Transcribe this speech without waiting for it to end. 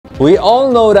We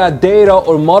all know that data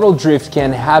or model drift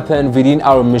can happen within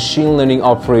our machine learning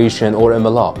operation or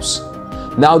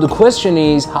MLOps. Now the question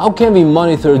is, how can we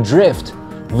monitor drift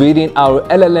within our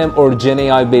LLM or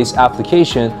GenAI based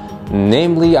application,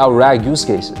 namely our RAG use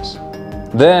cases?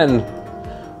 Then,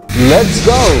 let's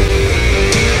go!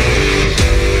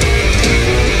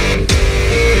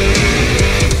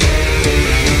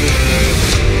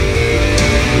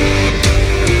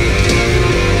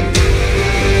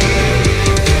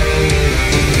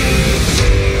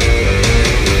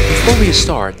 Before we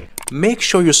start, make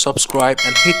sure you subscribe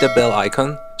and hit the bell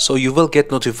icon so you will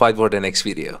get notified for the next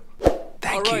video.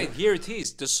 Thank you. Alright, here it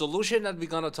is. The solution that we're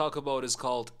gonna talk about is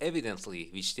called Evidently,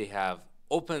 which they have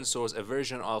open source a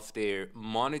version of their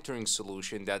monitoring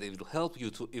solution that it will help you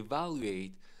to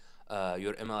evaluate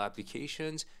your ML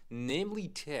applications, namely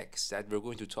text that we're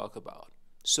going to talk about.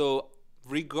 So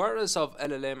regardless of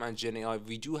LLM and GenAI,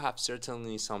 we do have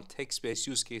certainly some text-based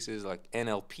use cases like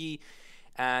NLP.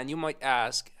 And you might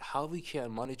ask how we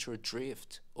can monitor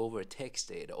drift over text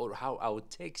data, or how our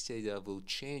text data will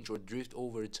change or drift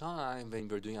over time when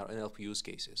we're doing our NLP use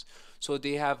cases. So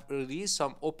they have released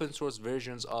some open source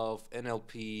versions of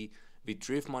NLP with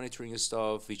drift monitoring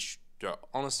stuff, which are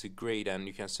honestly great, and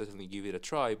you can certainly give it a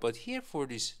try. But here for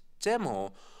this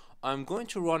demo, I'm going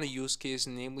to run a use case,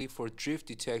 namely for drift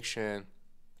detection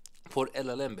for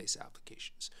LLM based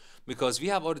applications, because we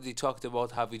have already talked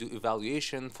about how we do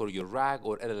evaluation for your RAG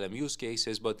or LLM use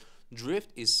cases, but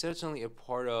drift is certainly a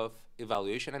part of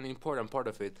evaluation, an important part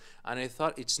of it, and I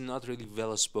thought it's not really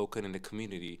well spoken in the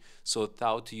community, so I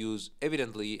thought to use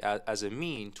Evidently as a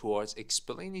mean towards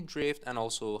explaining drift, and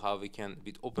also how we can,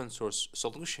 with open source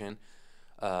solution,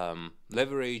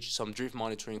 leverage some drift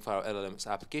monitoring for our LLMs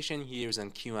application. Here's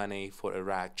an Q&A for a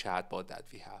RAG chatbot that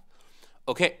we have.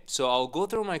 Okay, so I'll go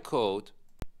through my code.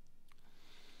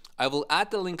 I will add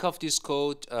the link of this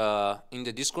code in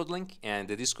the Discord link, and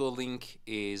the Discord link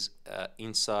is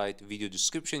inside video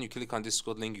description. You click on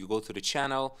Discord link, you go to the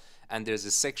channel, and there's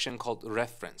a section called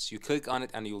reference. You click on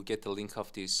it and you will get the link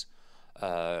of this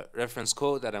reference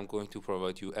code that I'm going to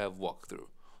provide you a walkthrough.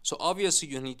 So obviously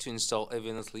you need to install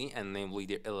Evidently, and namely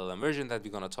the LLM version that we're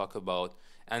going to talk about.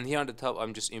 And here on the top,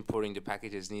 I'm just importing the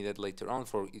packages needed later on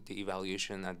for the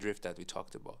evaluation and drift that we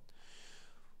talked about.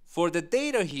 For the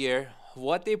data here,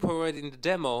 what they provide in the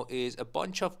demo is a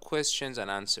bunch of questions and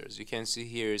answers. You can see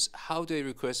here is how do I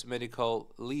request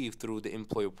medical leave through the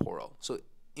employer portal. So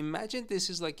imagine this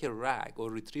is like a RAG,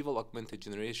 or retrieval augmented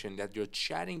generation, that you're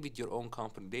chatting with your own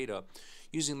company data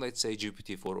using, let's say,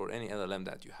 GPT-4 or any LLM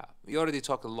that you have. We already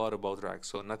talked a lot about RAG,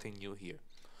 so nothing new here.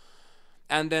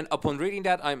 And then upon reading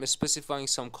that, I'm specifying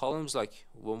some columns like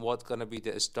what's going to be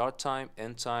the start time,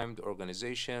 end time, the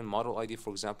organization, model ID.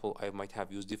 For example, I might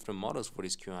have used different models for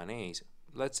these Q&As.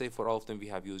 Let's say for all of them, we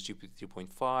have used GPT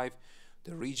 3.5,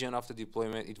 the region of the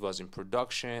deployment, it was in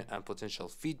production, and potential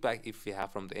feedback if we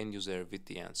have from the end user with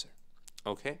the answer.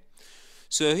 Okay,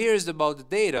 so here's about the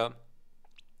data.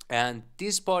 And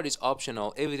this part is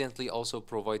optional. Evidently also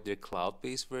provide their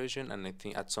cloud-based version, and I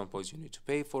think at some point you need to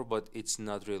pay for, but it's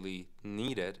not really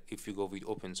needed if you go with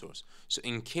open source. So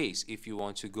in case if you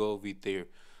want to go with their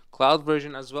cloud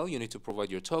version as well, you need to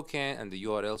provide your token and the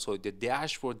URL, so the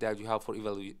dashboard that you have for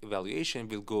evaluation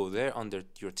will go there under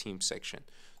your team section.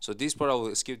 So this part I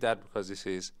will skip that because this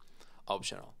is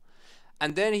optional.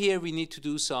 And then here we need to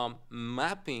do some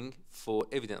mapping for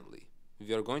Evidently.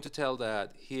 We are going to tell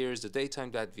that here's the daytime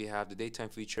that we have, the daytime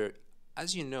feature.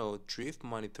 As you know, drift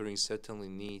monitoring certainly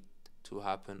need to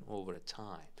happen over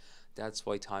time. That's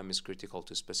why time is critical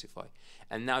to specify.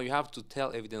 And now you have to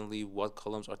tell Evidently what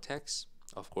columns are text,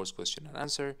 of course, question and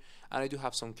answer. And I do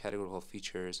have some categorical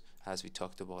features as we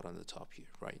talked about on the top here,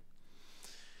 right?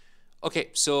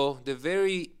 Okay, so the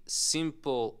very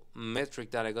simple metric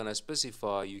that I'm gonna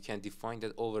specify, you can define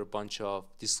that over a bunch of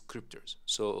descriptors.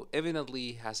 So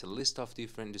Evidently has a list of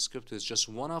different descriptors. Just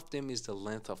one of them is the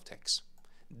length of text.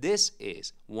 This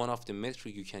is one of the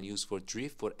metric you can use for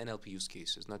drift for NLP use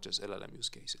cases, not just LLM use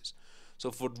cases.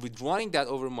 So for with running that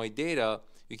over my data,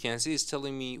 you can see it's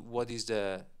telling me what is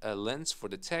the length for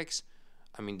the text.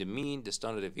 I mean the mean, the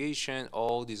standard deviation,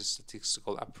 all these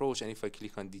statistical approach. And if I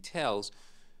click on details,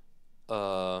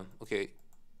 okay,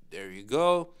 there you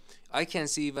go. I can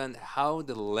see even how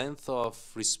the length of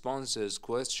responses,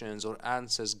 questions, or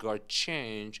answers got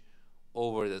changed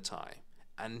over the time.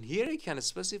 And here you can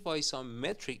specify some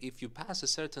metric. If you pass a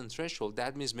certain threshold,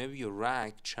 that means maybe your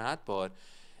RAG chatbot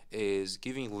is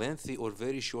giving lengthy or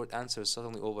very short answers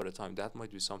suddenly over the time. That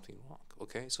might be something wrong.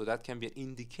 Okay, so that can be an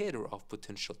indicator of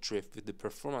potential drift with the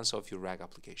performance of your RAG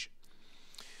application.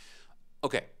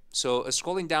 Okay, so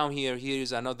scrolling down here, here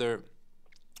is another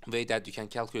way that you can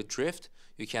calculate drift.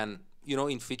 You can,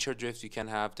 in feature drift, you can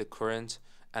have the current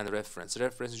and reference.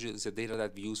 Reference is the data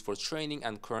that we use for training,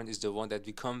 and current is the one that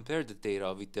we compare the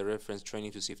data with the reference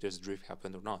training to see if there's drift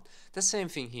happened or not. The same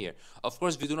thing here. Of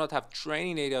course, we do not have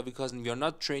training data because we are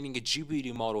not training a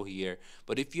GPT model here.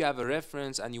 But if you have a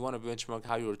reference and you want to benchmark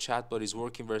how your chatbot is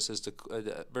working versus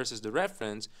the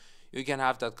reference, you can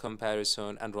have that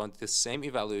comparison and run the same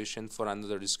evaluation for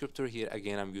another descriptor. Here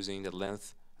again, I'm using the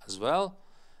length as well,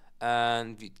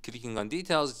 and clicking on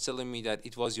details, it's telling me that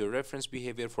it was your reference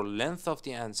behavior for length of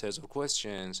the answers or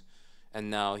questions, and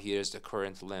now here's the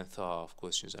current length of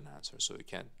questions and answers. So you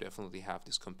can definitely have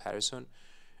this comparison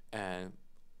and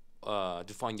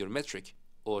define your metric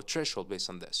or threshold based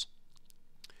on this.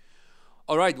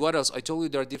 All right, what else? I told you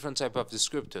there are different type of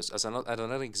descriptors. As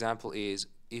another example is,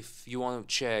 if you want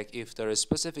to check if there is a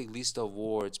specific list of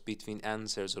words between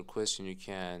answers or question, you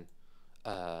can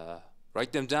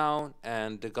write them down,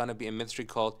 and they're gonna be a metric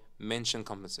called mention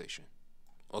compensation.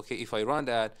 Okay, if I run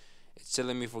that, it's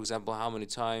telling me, for example, how many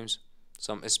times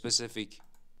some specific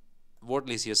word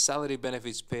list here, salary,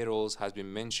 benefits, payrolls, has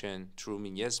been mentioned. True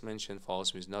means yes mentioned,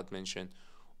 false means not mentioned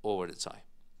over the time.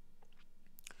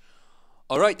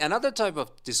 All right, another type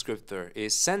of descriptor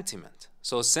is sentiment.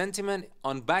 So sentiment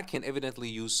on backend evidently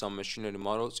use some machine learning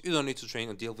models. You don't need to train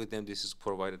or deal with them. This is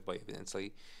provided by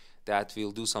evidently, that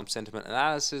will do some sentiment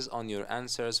analysis on your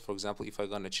answers. For example, if I'm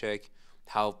gonna check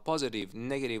how positive,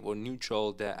 negative, or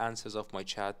neutral the answers of my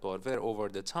chatbot were over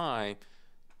the time,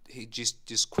 just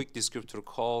this quick descriptor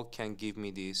call can give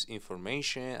me this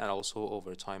information, and also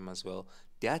over time as well.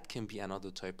 That can be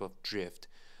another type of drift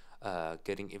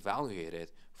getting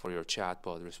evaluated for your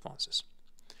chatbot responses.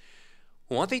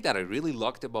 One thing that I really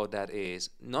liked about that is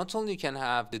not only you can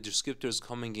have the descriptors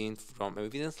coming in from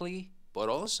evidently, but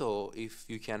also if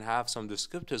you can have some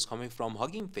descriptors coming from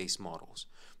Hugging Face models.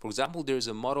 For example, there's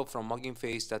a model from Hugging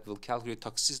Face that will calculate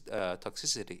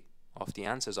toxicity of the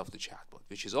answers of the chatbot,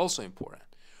 which is also important.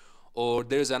 Or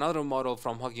there's another model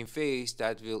from Hugging Face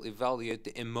that will evaluate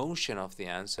the emotion of the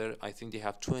answer. I think they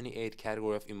have 28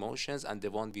 category of emotions, and the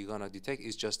one we're gonna detect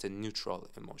is just a neutral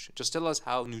emotion. Just tell us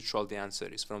how neutral the answer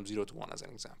is from 0 to 1 as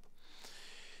an example.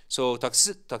 So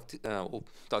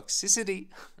toxicity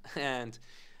and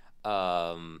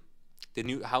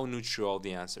how neutral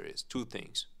the answer is. Two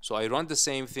things. So I run the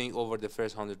same thing over the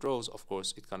first 100 rows. Of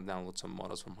course, it can download some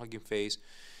models from Hugging Face,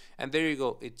 and there you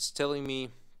go. It's telling me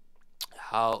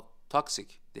how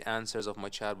toxic the answers of my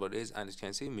chatbot is, and you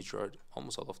can see majority,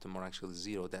 almost all of them are actually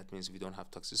 0. That means we don't have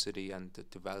toxicity, and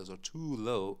the values are too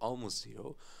low, almost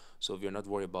 0. So we're not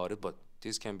worried about it, but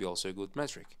this can be also a good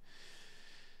metric.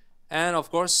 And of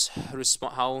course,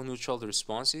 how neutral the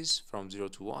response is from 0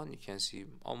 to 1. You can see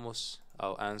almost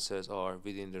our answers are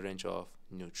within the range of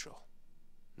neutral.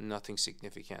 Nothing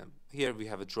significant. Here we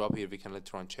have a drop here. We can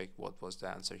later on check what was the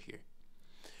answer here.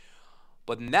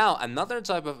 But now another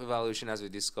type of evaluation, as we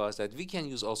discussed, that we can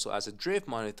use also as a drift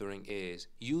monitoring is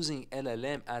using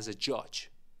LLM as a judge.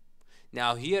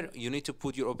 Now here you need to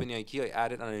put your OpenAI key. I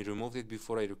added and I removed it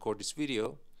before I record this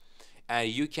video. And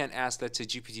you can ask, let's say,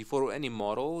 GPT-4 or any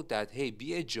model that, hey,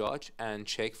 be a judge and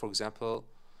check, for example,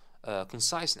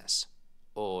 conciseness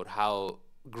or how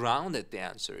grounded the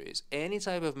answer is. Any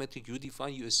type of metric you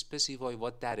define, you specify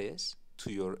what that is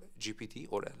to your GPT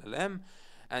or LLM.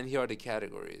 And here are the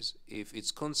categories. If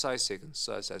it's concise, say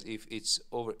concise. As if it's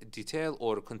over detailed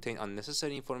or contain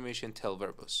unnecessary information, tell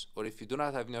verbose. Or if you do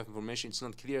not have enough information, it's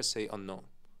not clear, say unknown.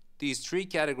 These 3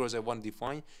 categories I want to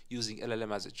define using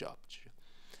LLM as a judge.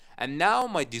 And now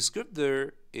my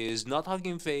descriptor is not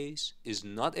Hugging Face, is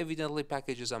not evidently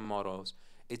packages and models.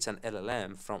 It's an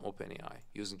LLM from OpenAI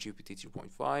using GPT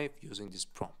 3.5 using this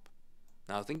prompt.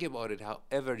 Now think about it,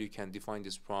 however you can define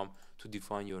this prompt to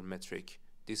define your metric.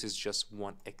 This is just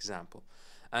one example.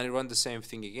 And I run the same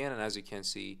thing again, and as you can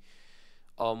see,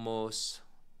 almost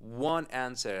one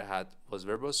answer was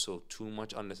verbose, so too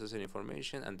much unnecessary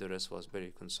information, and the rest was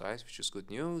very concise, which is good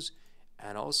news.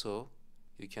 And also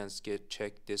you can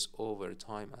check this over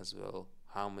time as well,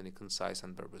 how many concise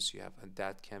and verbose you have, and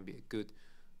that can be a good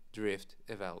drift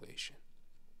evaluation.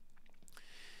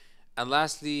 And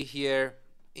lastly here,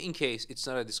 in case it's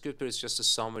not a descriptor, it's just a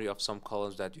summary of some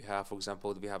columns that you have. For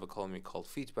example, we have a column called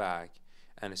feedback,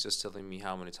 and it's just telling me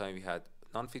how many times we had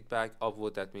non-feedback.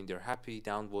 Upvote, that means they're happy.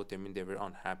 Downvote, they mean they were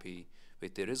unhappy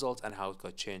with the results, and how it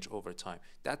got changed over time.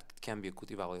 That can be a good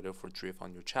evaluator for drift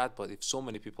on your chatbot. If so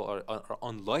many people are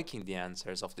unliking the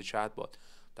answers of the chatbot,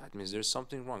 that means there's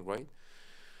something wrong, right?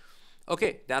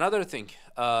 Okay, the another thing,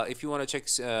 if you want to check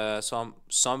some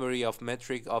summary of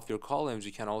metric of your columns,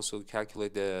 you can also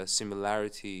calculate the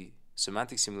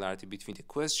semantic similarity between the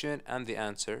question and the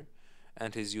answer.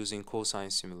 and is using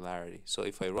cosine similarity. So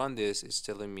if I run this, it's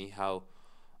telling me how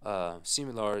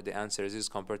similar the answers is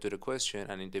compared to the question,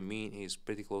 and in the mean is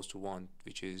pretty close to 1,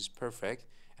 which is perfect.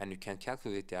 And you can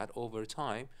calculate that over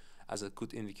time as a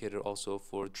good indicator also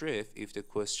for drift. If the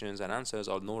questions and answers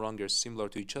are no longer similar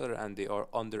to each other and they are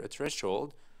under a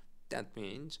threshold, that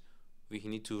means we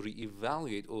need to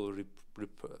reevaluate or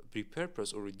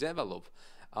repurpose or redevelop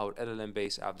our LLM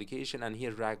based application, and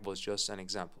here RAG was just an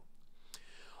example.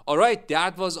 All right,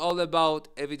 that was all about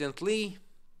Evidently.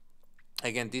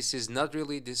 Again, this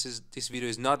video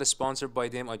is not sponsored by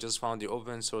them. I just found the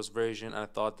open source version, and I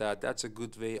thought that that's a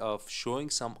good way of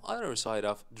showing some other side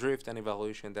of drift and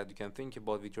evaluation that you can think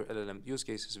about with your LLM use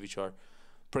cases, which are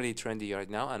pretty trendy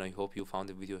right now. And I hope you found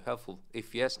the video helpful.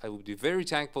 If yes, I would be very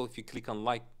thankful if you click on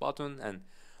like button and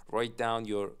write down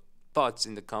your thoughts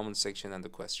in the comment section and the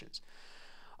questions.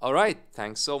 All right,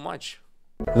 thanks so much.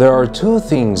 There are two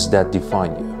things that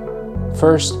define you.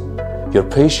 First, your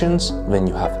patience when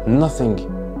you have nothing.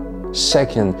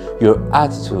 Second, your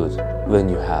attitude when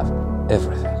you have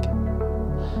everything.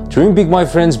 Dream big, my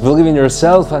friends, believe in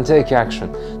yourself and take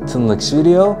action. Till next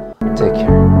video, take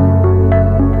care.